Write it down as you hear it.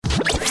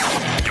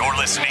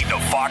listening to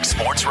Fox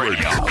Sports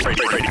Radio.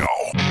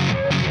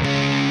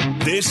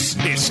 This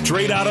is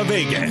Straight Outta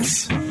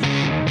Vegas.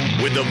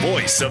 With the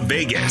voice of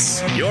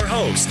Vegas, your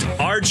host,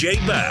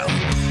 RJ Bell.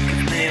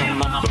 Give me a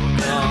number,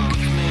 girl.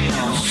 Give me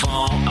your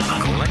phone.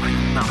 I collect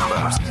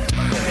numbers.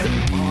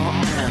 More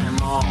and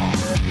more.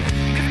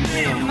 Give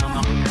me a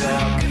number,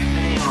 girl. Give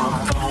me your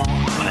phone.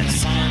 My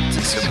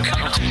scientists are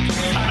counting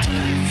my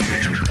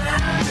future.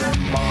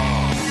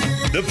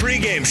 The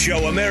pregame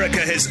show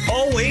America has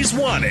always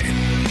wanted.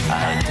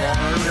 I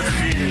tell the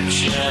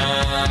future.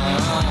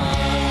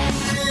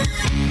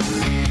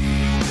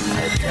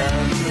 I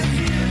tell the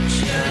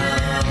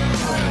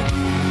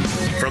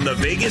future. From the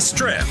Vegas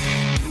Strip,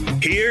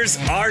 here's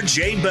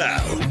RJ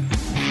Bell.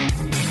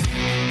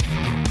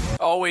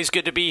 Always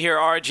good to be here,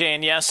 RJ,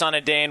 and yes, on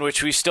a day in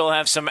which we still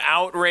have some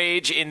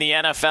outrage in the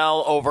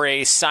NFL over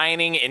a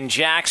signing in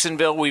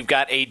Jacksonville. We've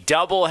got a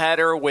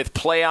doubleheader with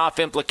playoff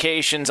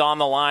implications on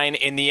the line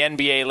in the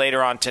NBA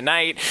later on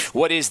tonight.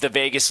 What is the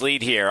Vegas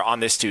lead here on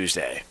this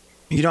Tuesday?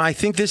 You know, I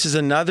think this is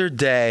another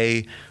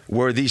day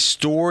where these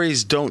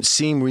stories don't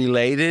seem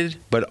related,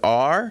 but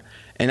are.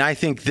 And I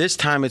think this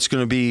time it's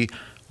going to be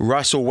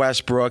Russell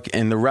Westbrook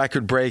and the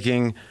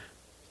record-breaking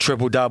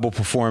triple-double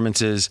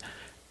performances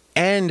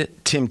and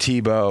Tim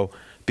Tebow,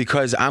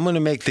 because I'm going to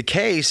make the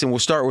case, and we'll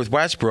start with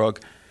Westbrook,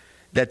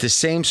 that the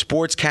same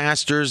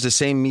sportscasters, the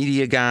same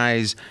media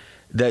guys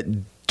that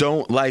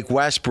don't like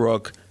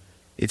Westbrook,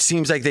 it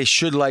seems like they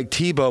should like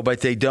Tebow,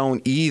 but they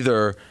don't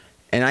either.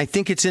 And I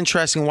think it's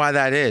interesting why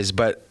that is,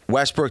 but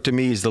Westbrook to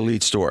me is the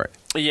lead story.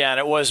 Yeah, and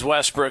it was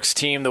Westbrook's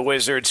team, the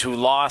Wizards, who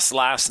lost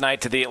last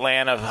night to the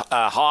Atlanta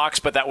Hawks,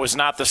 but that was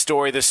not the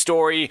story. The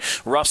story,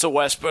 Russell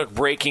Westbrook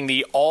breaking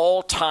the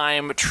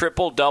all-time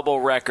triple-double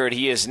record.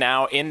 He is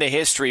now in the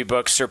history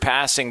books,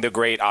 surpassing the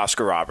great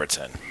Oscar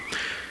Robertson.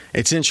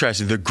 It's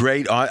interesting. The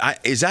great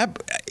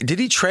did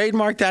he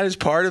trademark that as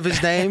part of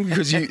his name?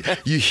 Because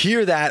you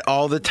hear that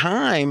all the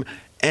time,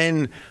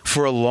 and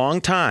for a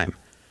long time.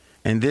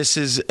 And this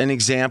is an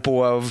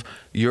example of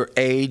your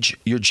age,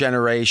 your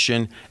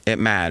generation, it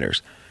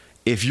matters.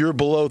 If you're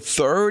below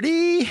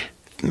 30,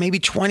 maybe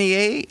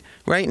 28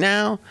 right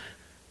now,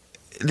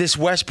 this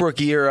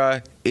Westbrook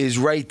era is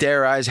right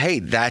there as, hey,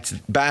 that's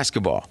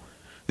basketball.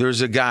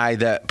 There's a guy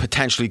that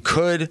potentially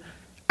could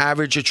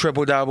average a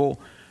triple-double.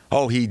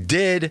 Oh, he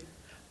did.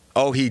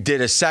 Oh, he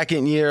did a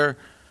second year.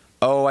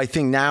 Oh, I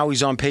think now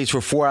he's on pace for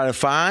 4 out of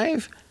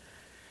 5.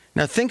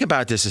 Now think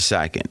about this a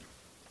second.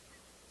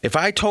 If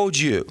I told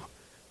you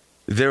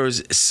there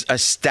was a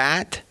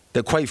stat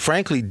that, quite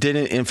frankly,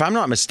 didn't, if I'm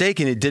not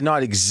mistaken, it did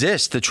not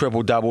exist, the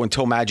triple-double,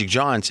 until Magic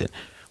Johnson,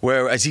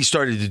 where as he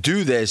started to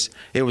do this,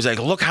 it was like,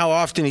 look how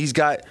often he's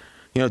got,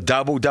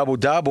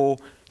 double,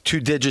 2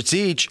 digits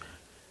each.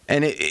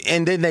 And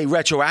then they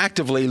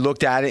retroactively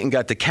looked at it and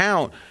got the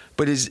count.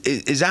 But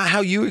is that how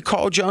you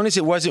recall, Jonas?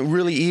 It wasn't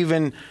really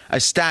even a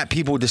stat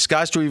people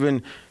discussed or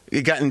even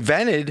it got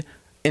invented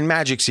in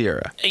Magic's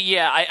era.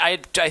 Yeah, I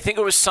think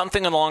it was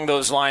something along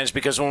those lines,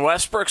 because when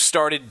Westbrook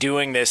started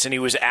doing this and he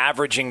was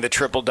averaging the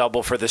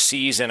triple-double for the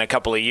season a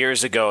couple of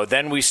years ago,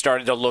 then we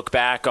started to look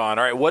back on,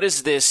 all right, what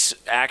does this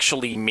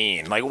actually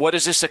mean? Like, what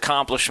does this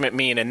accomplishment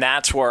mean? And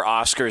that's where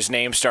Oscar's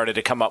name started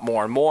to come up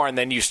more and more, and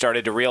then you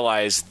started to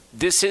realize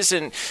this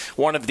isn't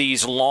one of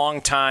these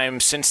long time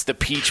since the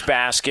peach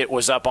basket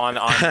was up on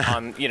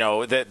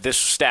that this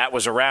stat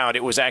was around.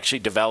 It was actually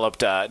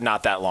developed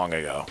not that long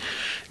ago.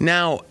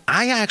 Now,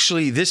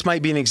 this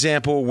might be an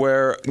example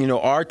where,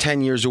 our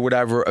 10 years or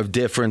whatever of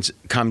difference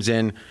comes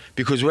in,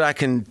 because what I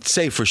can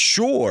say for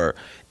sure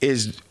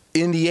is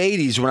in the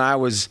 80s when I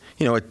was,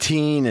 a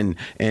teen and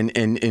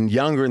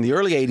younger in the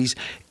early 80s,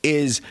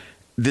 is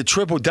the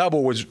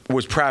triple-double was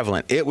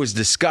prevalent. It was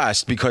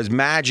discussed because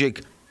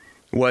Magic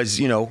was,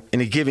 in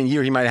a given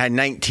year, he might have had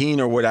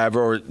 19 or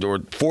whatever, or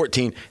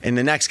 14, and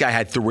the next guy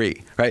had 3,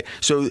 right?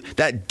 So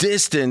that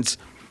distance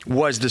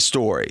was the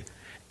story.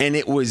 And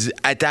it was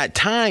at that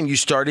time you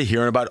started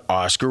hearing about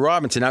Oscar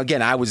Robertson. Now,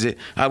 again, I wasn't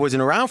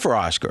around for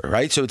Oscar,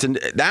 right? So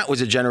that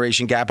was a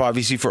generation gap,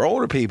 obviously, for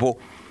older people.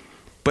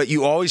 But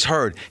you always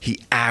heard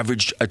he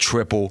averaged a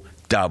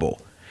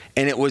triple-double.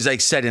 And it was like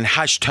said in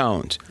hushed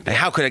tones. Like,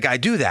 how could a guy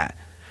do that?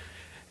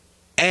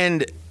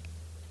 And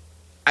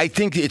I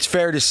think it's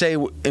fair to say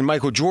in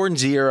Michael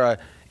Jordan's era,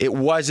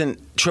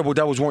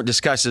 triple-doubles weren't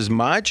discussed as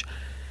much.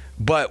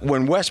 But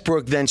when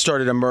Westbrook then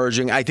started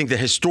emerging, I think the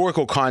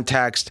historical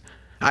context,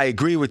 I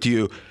agree with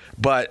you,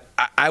 but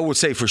I would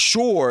say for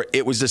sure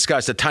it was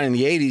discussed a ton in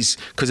the 80s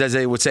because, as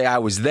they would say, I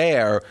was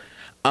there.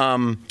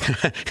 Does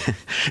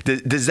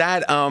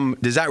that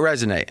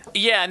resonate?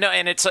 Yeah, no,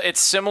 and it's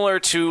similar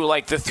to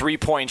like the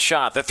 3-point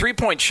shot. The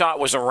 3-point shot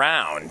was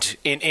around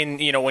in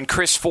when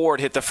Chris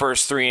Ford hit the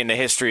first 3 in the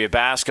history of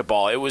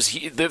basketball. The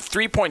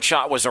 3-point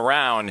shot was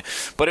around,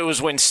 but it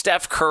was when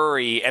Steph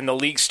Curry and the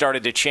league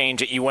started to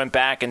change that you went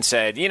back and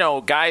said,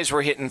 guys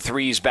were hitting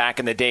 3s back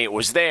in the day. It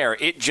was there.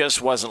 It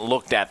just wasn't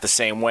looked at the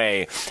same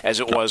way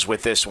as it was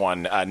with this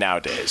one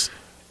nowadays.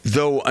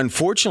 Though,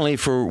 unfortunately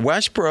for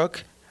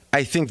Westbrook,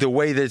 I think the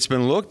way that it's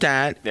been looked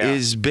at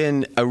has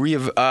been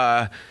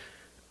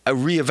a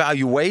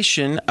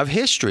reevaluation of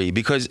history,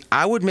 because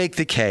I would make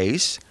the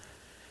case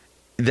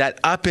that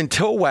up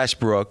until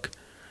Westbrook,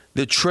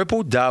 the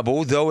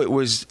triple-double, though it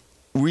was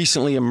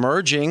recently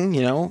emerging,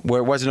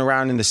 where it wasn't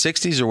around in the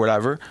 60s or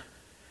whatever,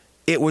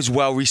 it was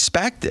well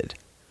respected.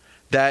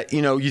 That,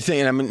 you think,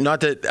 and I mean,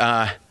 not that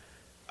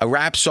a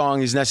rap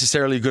song is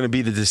necessarily going to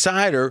be the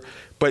decider,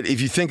 but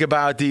if you think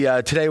about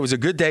the Today Was a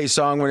Good Day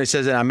song, when it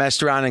says that I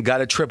messed around and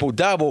got a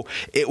triple-double,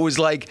 it was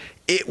like,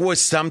 it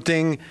was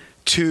something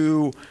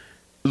to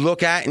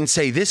look at and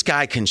say, this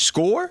guy can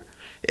score?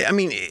 I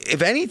mean,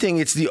 if anything,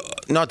 it's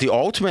not the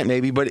ultimate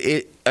maybe, but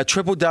a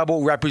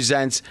triple-double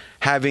represents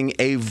having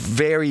a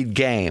varied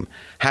game,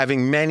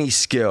 having many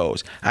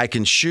skills. I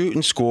can shoot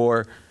and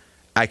score,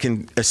 I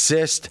can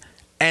assist,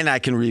 and I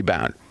can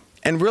rebound.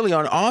 And really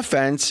on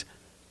offense,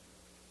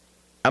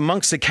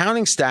 amongst the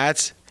counting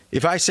stats,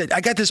 if I said,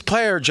 I got this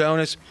player,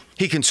 Jonas,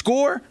 he can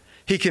score,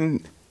 he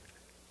can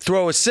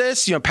throw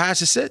assists,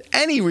 pass assists,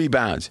 and he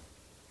rebounds.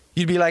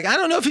 You'd be like, I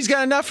don't know if he's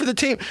got enough for the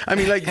team. I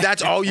mean, like,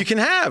 that's all you can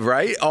have,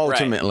 right?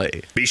 Ultimately.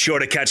 Right. Be sure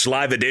to catch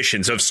live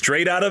editions of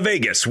Straight Outta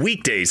Vegas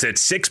weekdays at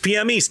 6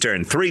 p.m.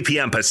 Eastern, 3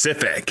 p.m.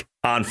 Pacific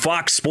on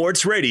Fox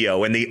Sports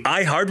Radio and the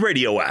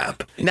iHeartRadio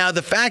app. Now,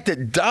 the fact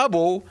that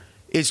double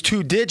is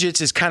 2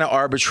 digits is kind of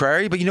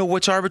arbitrary, but you know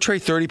what's arbitrary?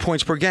 30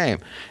 points per game.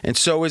 And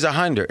so is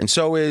 100. And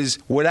so is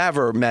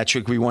whatever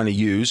metric we want to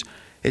use.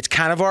 It's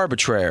kind of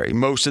arbitrary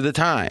most of the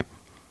time.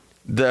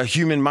 The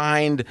human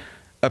mind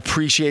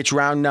appreciates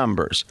round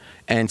numbers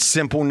and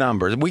simple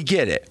numbers. We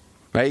get it,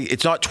 right?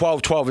 It's not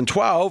 12, 12, and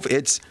 12.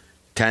 It's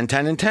 10,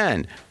 10, and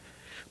 10.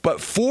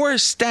 But for a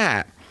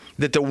stat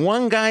that the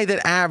one guy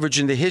that averaged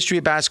in the history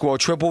of basketball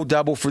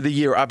triple-double for the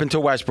year up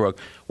until Westbrook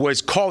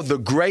was called the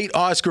great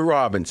Oscar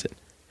Robertson,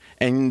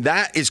 and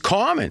that is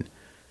common.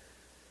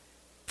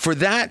 For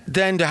that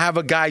then to have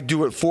a guy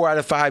do it 4 out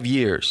of 5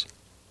 years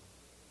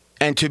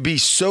and to be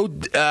so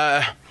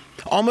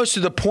almost to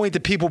the point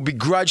that people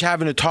begrudge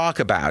having to talk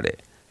about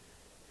it.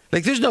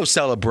 Like, there's no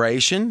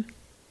celebration.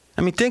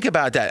 I mean, think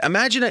about that.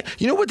 Imagine it.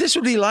 You know what this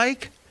would be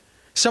like?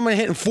 Someone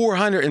hitting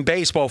 400 in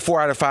baseball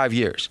 4 out of 5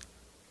 years.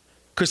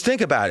 Because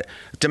think about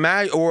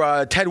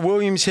it. Ted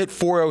Williams hit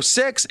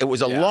 406. It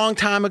was a long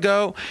time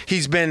ago.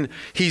 He's been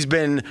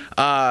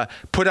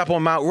put up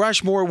on Mount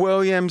Rushmore,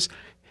 Williams.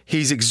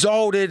 He's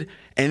exalted.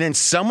 And then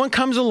someone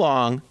comes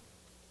along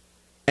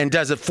and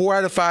does it 4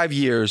 out of 5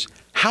 years.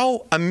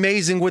 How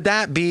amazing would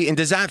that be, and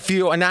does that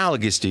feel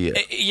analogous to you?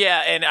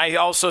 Yeah, and I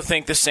also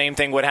think the same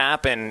thing would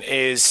happen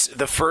is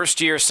the first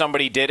year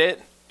somebody did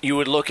it, you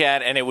would look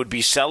at and it would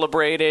be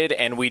celebrated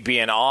and we'd be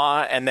in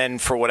awe, and then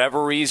for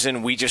whatever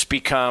reason we just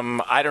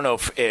become, I don't know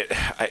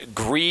if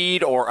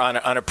greed or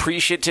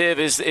unappreciative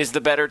is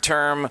the better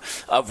term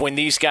of when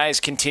these guys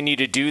continue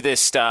to do this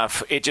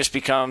stuff. It just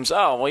becomes,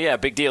 oh, well, yeah,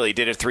 big deal. He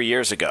did it 3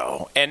 years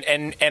ago.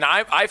 And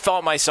I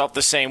felt myself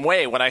the same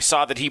way when I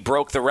saw that he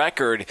broke the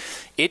record.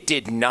 It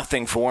did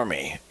nothing for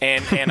me.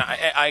 And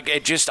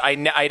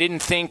I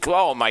didn't think,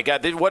 oh, my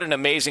God, what an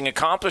amazing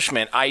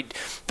accomplishment.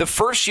 The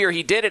first year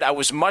he did it, I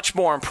was much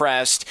more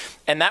impressed,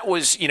 and that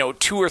was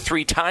 2 or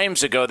 3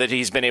 times ago that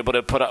he's been able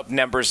to put up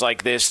numbers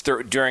like this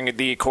during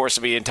the course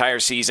of the entire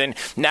season.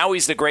 Now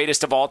he's the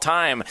greatest of all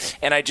time,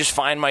 and I just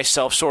find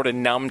myself sort of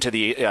numb to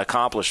the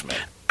accomplishment.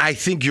 I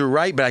think you're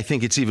right, but I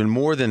think it's even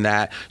more than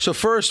that. So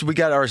first, we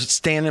got our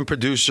stand-in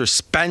producer,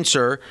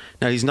 Spencer.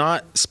 Now, he's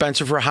not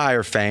Spencer for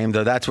Hire fame,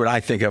 though that's what I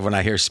think of when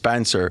I hear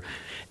Spencer,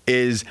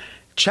 is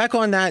check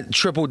on that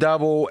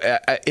triple-double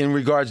in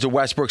regards to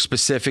Westbrook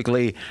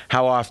specifically,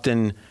 how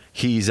often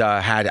he's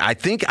had it. I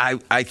think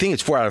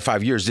it's 4 out of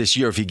 5 years this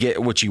year if he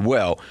get, which he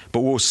will,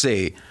 but we'll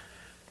see.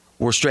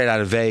 We're straight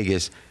out of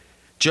Vegas.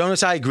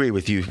 Jonas, I agree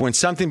with you. When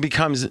something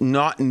becomes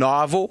not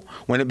novel,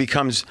 when it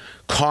becomes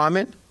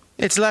common,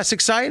 it's less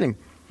exciting.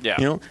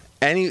 Yeah.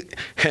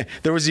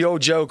 There was the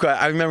old joke.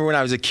 I remember when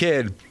I was a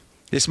kid,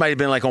 this might have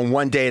been like on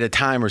One Day at a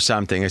Time or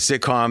something, a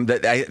sitcom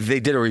that they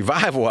did a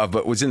revival of,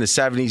 but was in the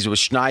 70s with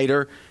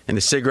Schneider and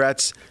the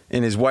cigarettes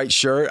in his white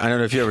shirt. I don't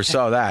know if you ever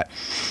saw that.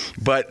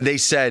 But they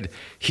said,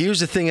 here's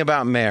the thing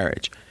about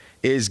marriage,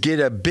 is get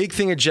a big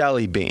thing of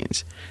jelly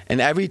beans. And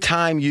every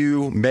time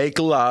you make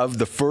love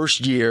the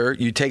first year,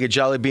 you take a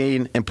jelly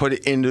bean and put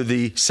it into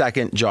the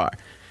second jar.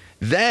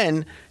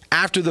 Then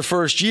after the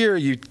first year,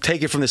 you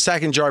take it from the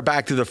second jar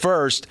back to the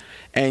first,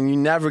 and you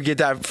never get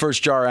that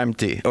first jar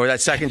empty, or that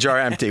second jar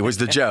empty was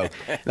the joke.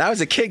 And I was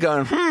a kid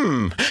going,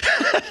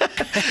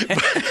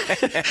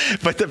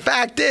 but the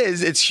fact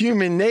is, it's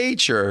human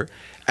nature.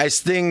 As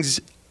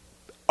things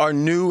are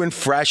new and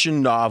fresh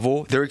and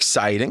novel, they're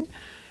exciting.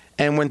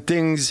 And when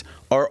things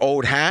are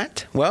old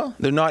hat, well,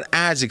 they're not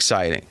as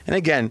exciting. And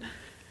again,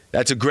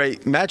 that's a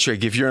great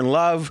metric. If you're in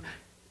love,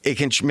 it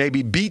can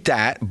maybe beat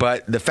that,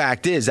 but the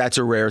fact is that's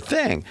a rare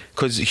thing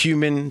because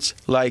humans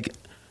like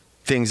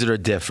things that are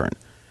different.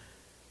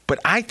 But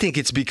I think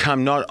it's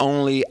become not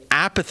only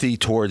apathy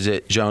towards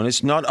it,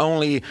 Jonas, not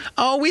only,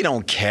 oh, we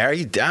don't care,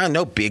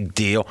 no big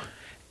deal.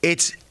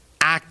 It's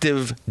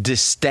active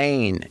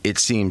disdain, it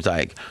seems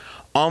like.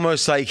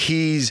 Almost like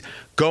he's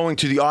going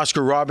to the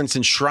Oscar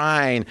Robertson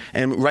shrine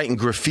and writing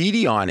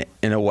graffiti on it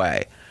in a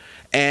way.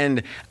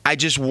 And I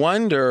just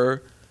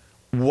wonder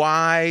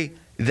why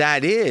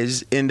that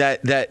is, in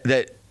that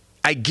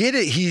I get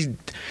it.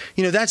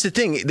 That's the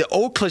thing. The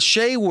old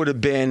cliche would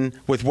have been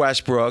with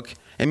Westbrook,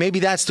 and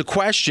maybe that's the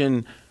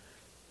question.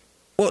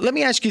 Well, let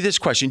me ask you this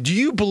question. Do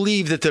you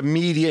believe that the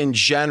media in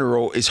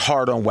general is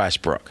hard on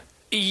Westbrook?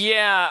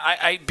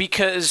 Yeah,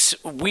 because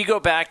we go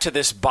back to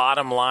this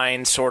bottom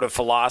line sort of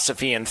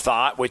philosophy and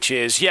thought, which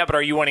is, yeah, but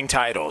are you winning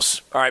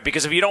titles? All right,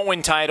 because if you don't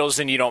win titles,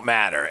 then you don't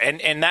matter.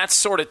 And that's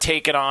sort of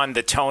taken on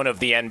the tone of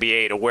the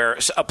NBA to where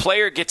a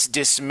player gets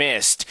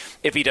dismissed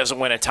if he doesn't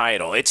win a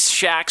title. It's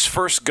Shaq's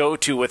first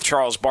go-to with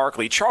Charles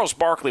Barkley. Charles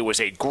Barkley was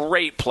a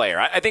great player.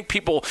 I think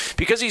people,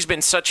 because he's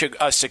been such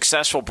a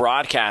successful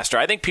broadcaster,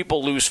 I think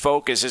people lose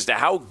focus as to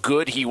how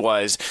good he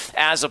was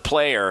as a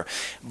player.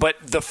 But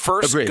the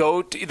first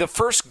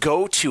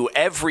go-to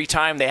every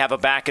time they have a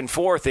back and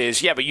forth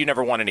is, yeah, but you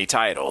never won any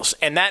titles.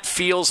 And that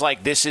feels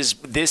like this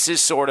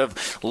is sort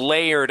of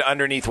layered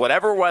underneath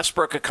whatever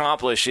Westbrook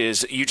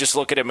accomplishes. You just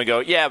look at him and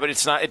go, yeah, but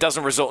it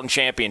doesn't result in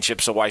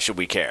championships, so why should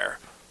we care?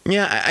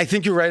 Yeah, I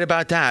think you're right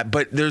about that.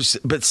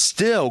 But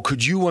still,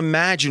 could you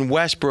imagine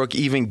Westbrook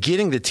even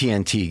getting the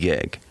TNT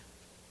gig?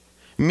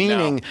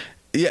 Meaning... No.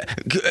 Yeah,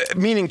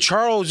 meaning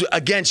Charles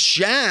against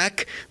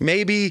Shaq,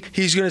 maybe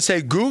he's going to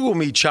say, Google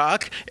me,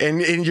 Chuck,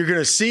 and you're going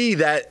to see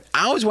that.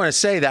 I always want to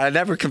say that. I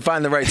never can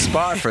find the right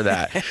spot for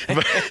that.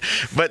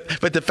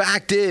 but the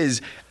fact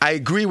is, I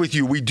agree with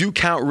you. We do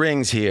count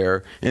rings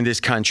here in this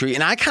country,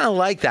 and I kind of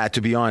like that,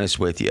 to be honest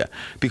with you,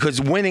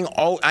 because winning,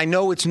 I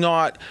know it's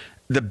not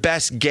the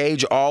best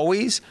gauge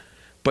always,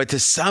 but to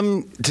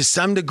some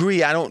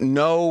degree, I don't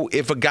know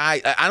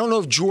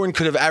if Jordan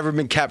could have ever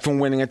been kept from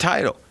winning a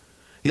title.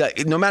 Yeah,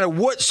 no matter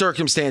what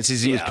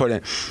circumstances he was put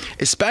in,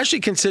 especially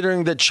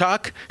considering that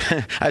Chuck,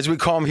 as we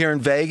call him here in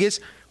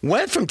Vegas,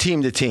 went from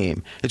team to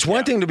team. It's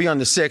one thing to be on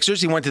the Sixers.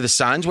 He went to the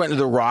Suns, went to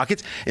the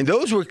Rockets, and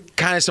those were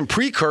kind of some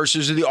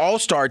precursors of the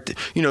All-Star,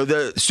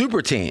 the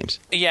super teams.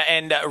 Yeah,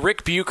 and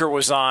Rick Bucher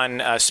was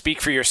on Speak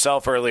for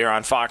Yourself earlier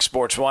on Fox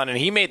Sports 1, and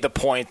he made the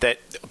point that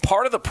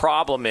part of the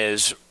problem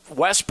is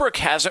Westbrook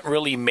hasn't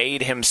really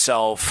made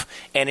himself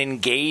an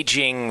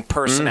engaging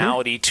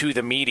personality to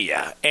the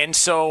media. And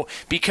so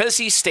because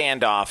he's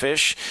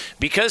standoffish,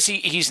 because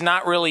he's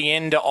not really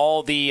into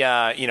all the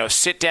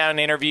sit-down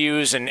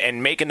interviews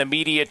and making the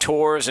media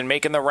tours and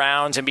making the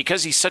rounds, and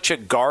because he's such a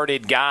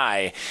guarded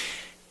guy,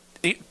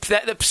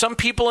 some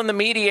people in the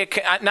media,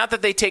 not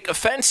that they take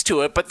offense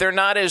to it, but they're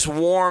not as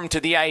warm to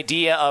the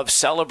idea of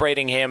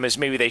celebrating him as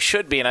maybe they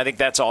should be, and I think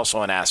that's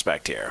also an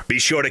aspect here. Be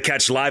sure to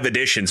catch live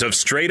editions of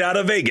Straight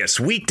Outta Vegas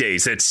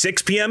weekdays at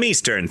 6 p.m.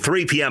 Eastern,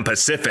 3 p.m.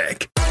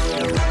 Pacific.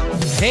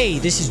 Hey,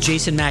 this is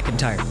Jason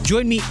McIntyre.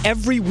 Join me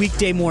every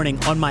weekday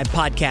morning on my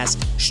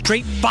podcast,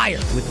 Straight Fire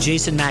with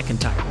Jason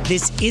McIntyre.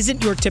 This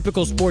isn't your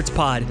typical sports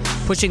pod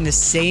pushing the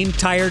same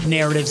tired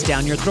narratives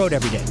down your throat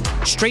every day.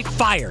 Straight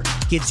Fire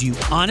gives you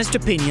honest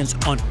opinions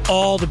on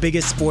all the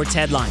biggest sports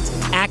headlines,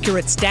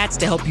 accurate stats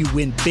to help you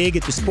win big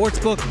at the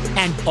sportsbook,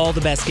 and all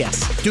the best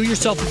guests. Do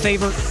yourself a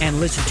favor and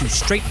listen to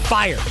Straight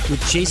Fire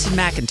with Jason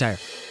McIntyre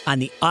on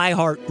the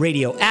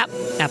iHeartRadio app,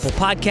 Apple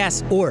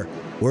Podcasts, or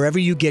wherever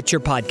you get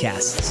your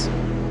podcasts.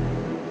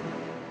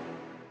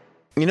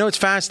 It's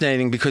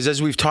fascinating because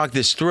as we've talked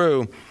this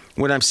through,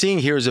 what I'm seeing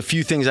here is a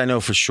few things I know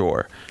for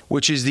sure,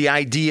 which is the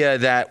idea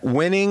that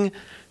winning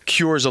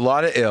cures a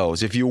lot of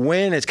ills. If you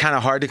win, it's kind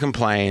of hard to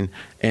complain.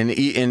 And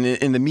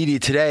in the media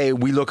today,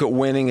 we look at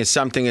winning as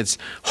something that's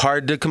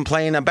hard to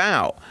complain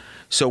about.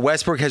 So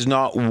Westbrook has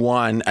not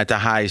won at the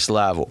highest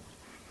level.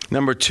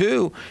 Number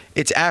two,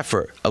 it's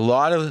effort. A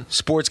lot of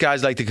sports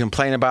guys like to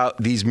complain about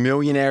these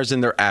millionaires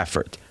and their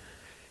effort.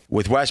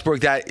 With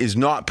Westbrook, that is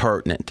not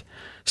pertinent.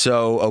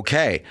 So,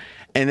 okay.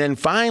 And then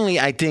finally,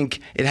 I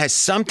think it has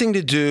something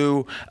to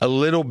do a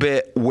little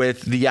bit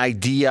with the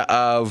idea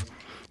of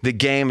the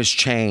game has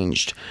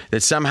changed.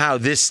 That somehow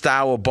this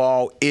style of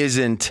ball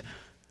isn't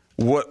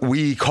what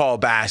we call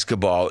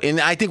basketball. And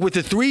I think with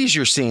the threes,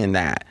 you're seeing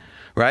that,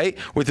 right?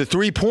 With the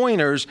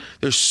three-pointers,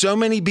 there's so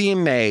many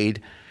being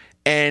made,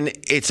 and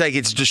it's like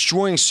it's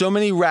destroying so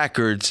many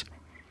records.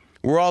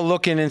 We're all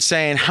looking and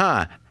saying,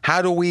 how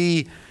do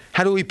we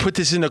put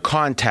this into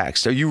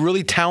context? Are you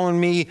really telling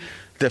me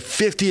the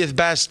 50th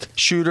best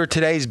shooter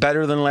today is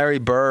better than Larry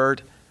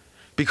Bird?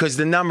 Because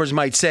the numbers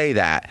might say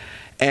that.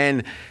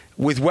 And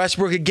with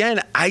Westbrook,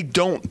 again, I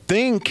don't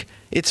think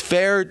it's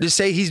fair to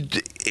say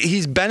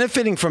he's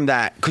benefiting from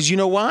that. Because you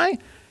know why?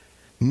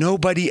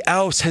 Nobody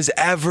else has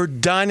ever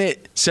done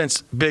it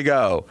since Big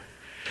O.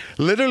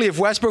 Literally, if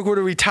Westbrook would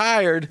have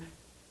retired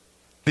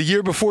the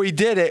year before he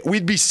did it,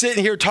 we'd be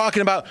sitting here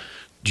talking about,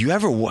 do you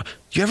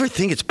ever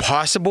think it's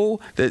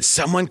possible that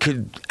someone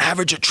could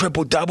average a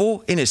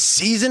triple-double in a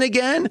season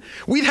again?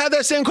 We'd have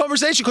that same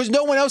conversation because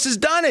no one else has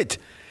done it.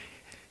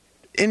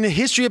 In the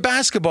history of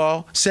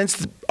basketball,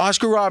 since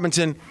Oscar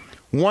Robertson,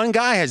 one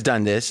guy has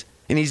done this,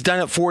 and he's done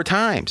it 4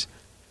 times.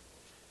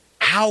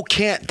 How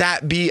can't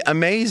that be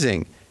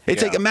amazing?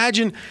 It's like,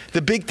 imagine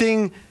the big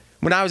thing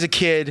when I was a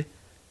kid,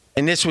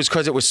 and this was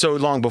because it was so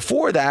long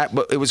before that,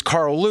 but it was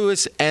Carl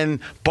Lewis and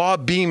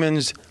Bob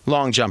Beeman's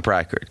long jump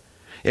record.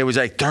 It was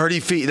like 30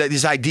 feet,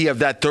 this idea of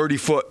that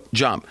 30-foot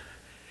jump.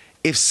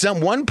 If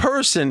one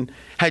person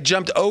had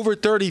jumped over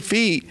 30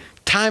 feet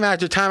time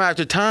after time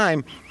after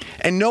time,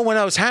 and no one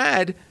else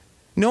had,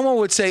 no one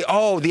would say,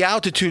 oh, the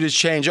altitude has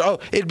changed. Oh,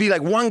 it'd be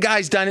like one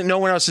guy's done it, no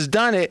one else has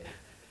done it.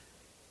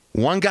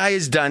 One guy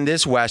has done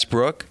this,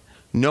 Westbrook.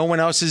 No one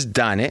else has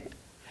done it.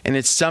 And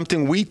it's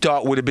something we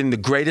thought would have been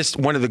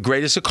one of the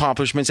greatest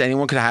accomplishments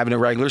anyone could have in a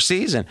regular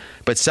season.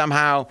 But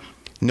somehow,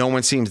 no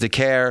one seems to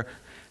care.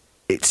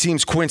 It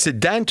seems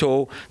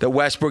coincidental that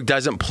Westbrook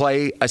doesn't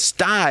play a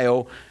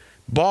style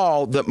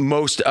ball that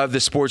most of the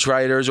sports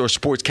writers or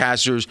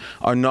sportscasters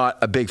are not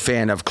a big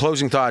fan of.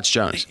 Closing thoughts,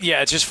 Jonas.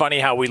 Yeah, it's just funny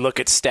how we look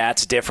at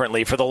stats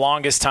differently. For the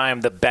longest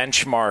time, the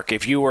benchmark,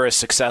 if you were a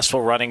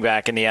successful running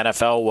back in the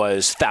NFL,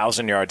 was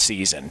 1,000-yard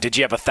season. Did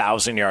you have a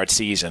 1,000-yard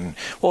season?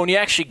 Well, when you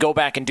actually go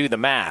back and do the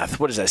math,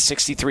 what is that,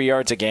 63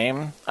 yards a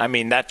game? I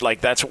mean, that's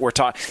what we're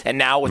talking. And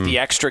now with the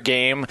extra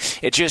game,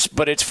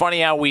 but it's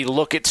funny how we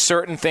look at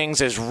certain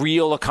things as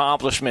real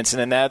accomplishments, and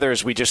then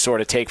others we just sort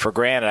of take for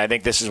granted. I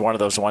think this is one of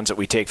those ones that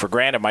we take for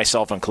granted,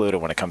 myself included,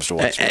 when it comes to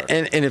Westbrook.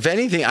 And if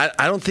anything, I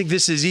don't think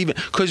this is even,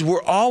 because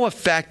we're all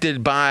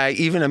affected by,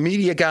 even a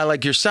media guy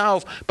like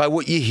yourself, by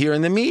what you hear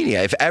in the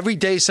media. If every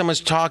day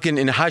someone's talking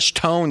in hushed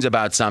tones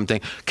about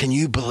something, can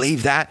you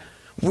believe that?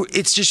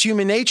 It's just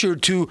human nature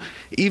to,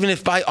 even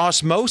if by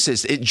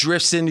osmosis, it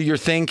drifts into your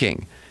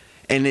thinking.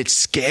 And it's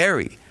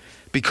scary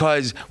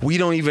because we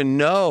don't even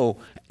know,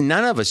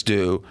 none of us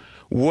do,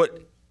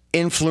 what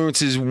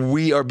influences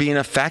we are being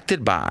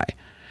affected by.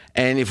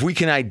 And if we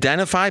can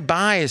identify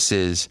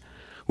biases,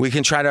 we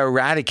can try to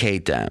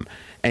eradicate them.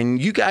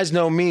 And you guys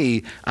know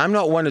me, I'm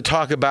not one to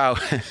talk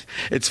about,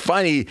 it's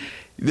funny,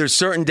 there's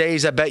certain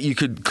days I bet you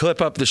could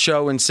clip up the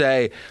show and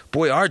say,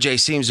 boy,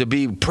 RJ seems to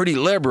be pretty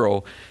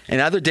liberal.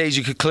 And other days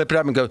you could clip it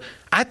up and go,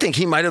 I think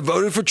he might have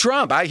voted for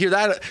Trump. I hear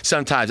that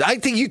sometimes. I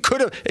think you could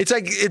have, it's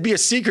like it'd be a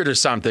secret or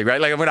something, right?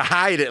 Like I'm going to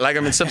hide it, like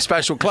I'm in some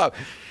special club.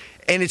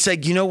 And it's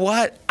like, you know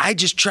what? I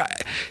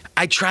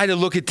try to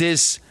look at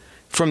this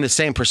from the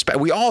same perspective.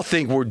 We all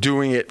think we're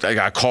doing it. Like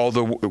I call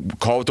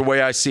it the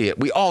way I see it.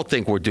 We all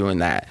think we're doing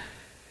that.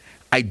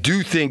 I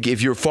do think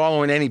if you're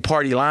following any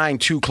party line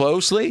too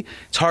closely,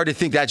 it's hard to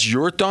think that's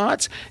your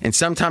thoughts. And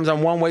sometimes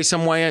I'm one way,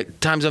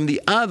 sometimes I'm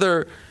the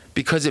other,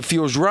 because it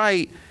feels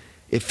right.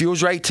 It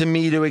feels right to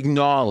me to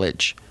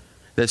acknowledge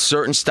that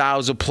certain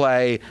styles of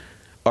play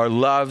are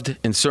loved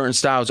and certain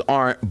styles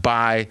aren't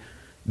by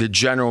the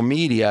general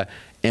media.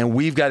 And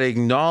we've got to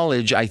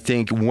acknowledge, I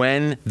think,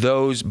 when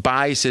those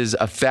biases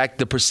affect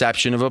the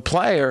perception of a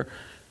player,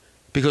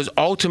 because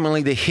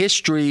ultimately the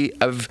history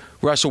of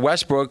Russell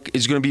Westbrook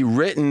is going to be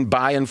written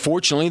by,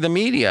 unfortunately, the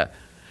media.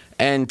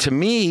 And to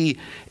me,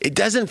 it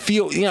doesn't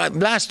feel,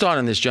 last thought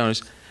on this,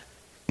 Jonas,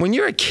 when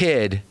you're a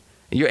kid,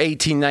 you're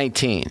 18,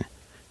 19,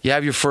 you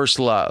have your first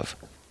love.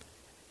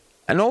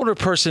 An older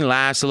person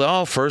laughs a little,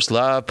 oh, first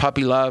love,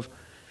 puppy love.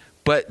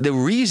 But the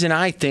reason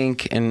I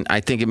think, and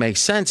I think it makes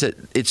sense, that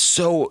it's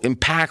so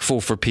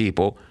impactful for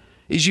people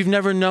is you've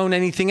never known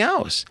anything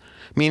else.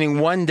 Meaning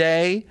one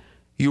day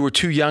you were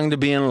too young to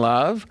be in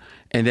love,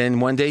 and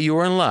then one day you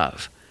were in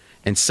love.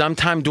 And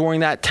sometime during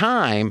that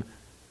time,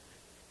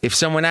 if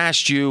someone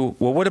asked you,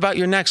 well, what about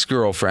your next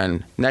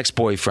girlfriend, next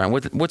boyfriend?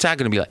 What's that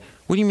going to be like?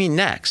 What do you mean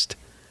next?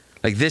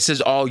 Like this is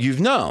all you've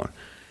known.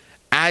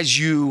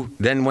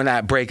 Then when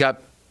that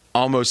breakup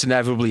almost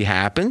inevitably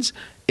happens,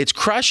 it's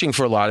crushing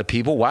for a lot of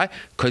people. Why?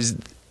 Because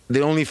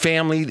the only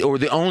family or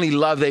the only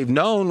love they've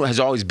known has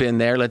always been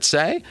there, let's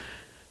say.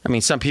 I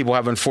mean, some people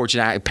have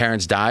unfortunate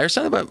parents die or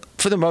something, but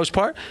for the most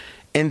part.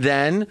 And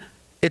then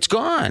it's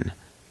gone.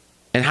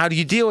 And how do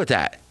you deal with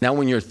that? Now,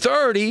 when you're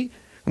 30,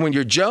 when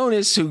you're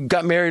Jonas, who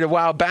got married a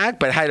while back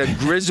but had a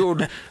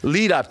grizzled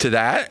lead up to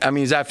that. I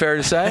mean, is that fair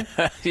to say?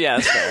 Yeah,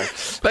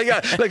 that's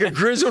fair. like a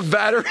grizzled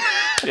veteran?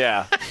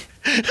 Yeah.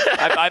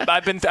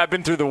 I've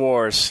been through the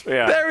wars.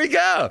 Yeah. There we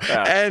go.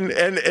 Yeah.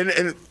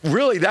 And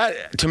really,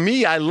 that to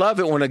me, I love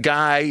it when a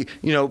guy,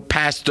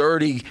 past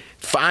 30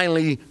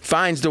 finally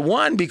finds the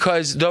one,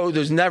 because though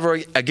there's never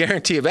a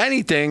guarantee of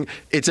anything,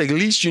 it's at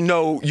least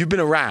you've been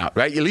around,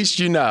 right? At least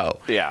you know.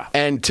 Yeah.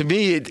 And to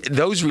me,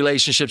 those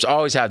relationships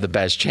always have the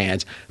best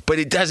chance, but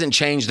it doesn't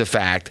change the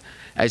fact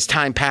as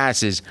time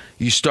passes,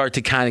 you start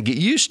to kind of get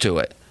used to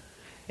it.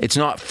 It's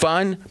not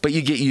fun, but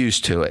you get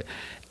used to it.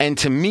 And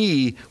to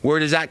me, where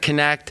does that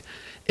connect?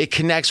 It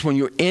connects when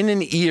you're in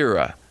an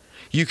era.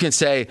 You can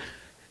say,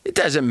 it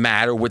doesn't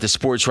matter what the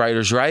sports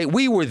writers write.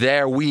 We were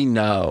there, we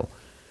know.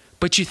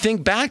 But you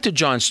think back to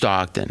John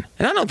Stockton,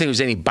 and I don't think there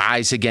was any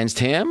bias against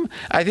him.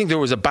 I think there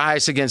was a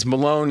bias against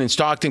Malone and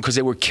Stockton because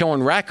they were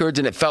killing records,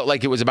 and it felt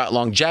like it was about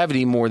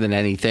longevity more than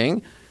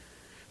anything.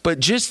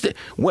 But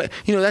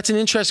that's an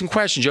interesting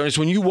question, Jonas.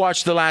 When you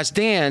watch The Last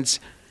Dance,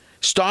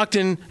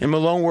 Stockton and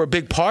Malone were a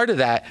big part of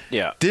that.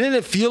 Yeah. Didn't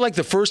it feel like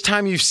the first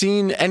time you've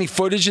seen any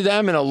footage of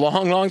them in a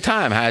long, long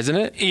time, hasn't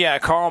it? Yeah,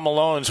 Karl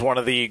Malone's one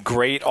of the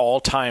great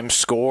all-time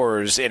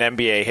scorers in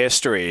NBA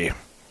history.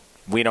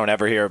 we don't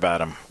ever hear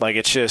about him. Like,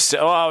 it's just,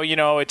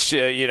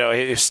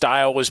 his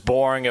style was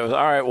boring. It was,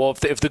 all right, well,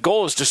 if the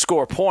goal is to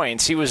score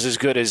points, he was as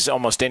good as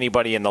almost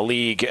anybody in the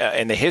league,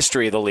 in the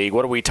history of the league.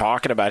 What are we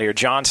talking about here?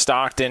 John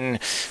Stockton,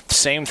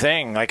 same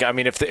thing. Like, I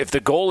mean, if the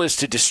goal is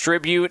to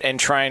distribute and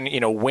try and,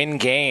 win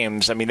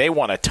games, I mean, they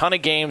won a ton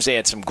of games. They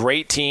had some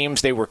great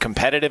teams. They were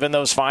competitive in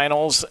those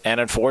finals, and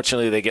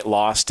unfortunately, they get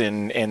lost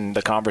in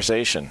the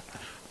conversation.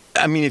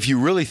 I mean, if you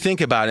really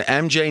think about it,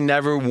 MJ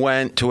never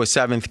went to a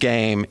seventh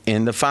game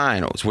in the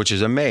finals, which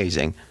is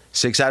amazing.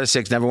 6 out of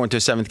 6 never went to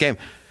a seventh game.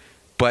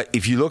 But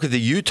if you look at the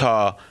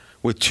Utah,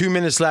 with 2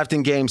 minutes left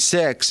in Game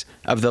 6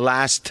 of the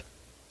last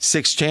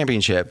 6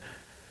 championship,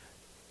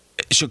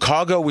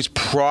 Chicago was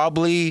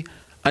probably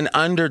an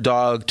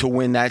underdog to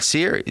win that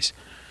series.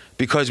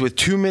 Because with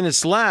 2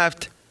 minutes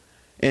left,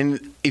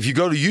 and if you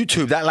go to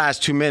YouTube, that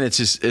last 2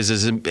 minutes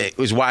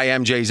is why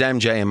MJ's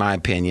MJ, in my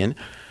opinion.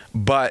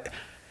 But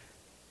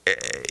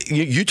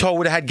Utah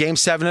would have had Game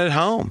 7 at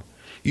home.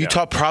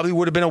 Utah probably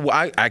would have been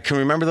I can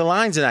remember the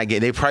lines in that game.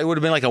 They probably would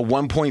have been like a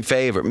 1-point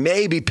favorite,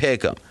 maybe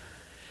pick them.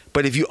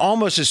 But if you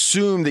almost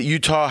assume that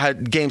Utah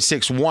had Game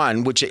 6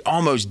 won, which they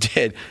almost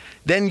did,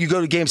 then you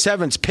go to Game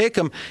 7's pick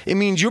them, it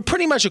means you're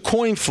pretty much a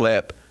coin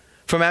flip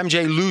from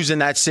MJ losing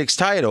that 6th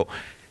title.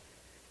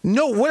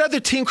 No, what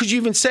other team could you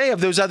even say of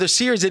those other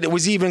series that it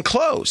was even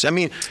close? I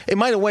mean, it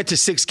might have went to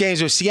 6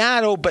 games with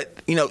Seattle, but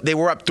they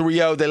were up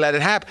 3-0, they let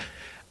it happen.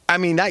 I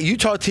mean, that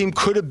Utah team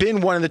could have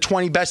been one of the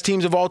 20 best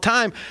teams of all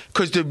time,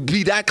 because to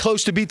be that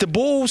close to beat the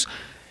Bulls,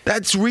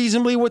 that's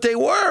reasonably what they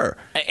were.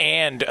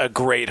 And a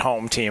great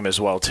home team as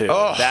well, too.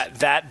 Oh,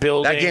 that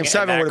building. That Game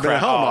 7 would have been a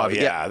home.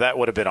 Yeah, that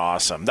would have been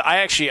awesome.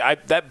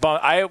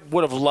 I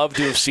would have loved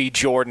to have seen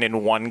Jordan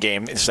in one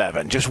Game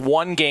 7. Just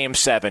one Game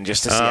 7,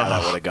 just to see how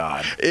that would have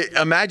gone.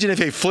 Imagine if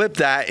they flipped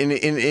that and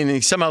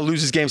he somehow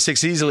loses Game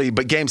 6 easily,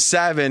 but Game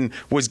 7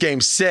 was Game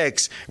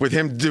 6 with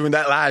him doing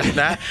that last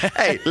night.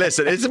 Hey,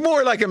 listen, it's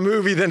more like a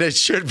movie than it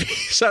should be.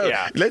 So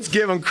let's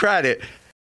give him credit.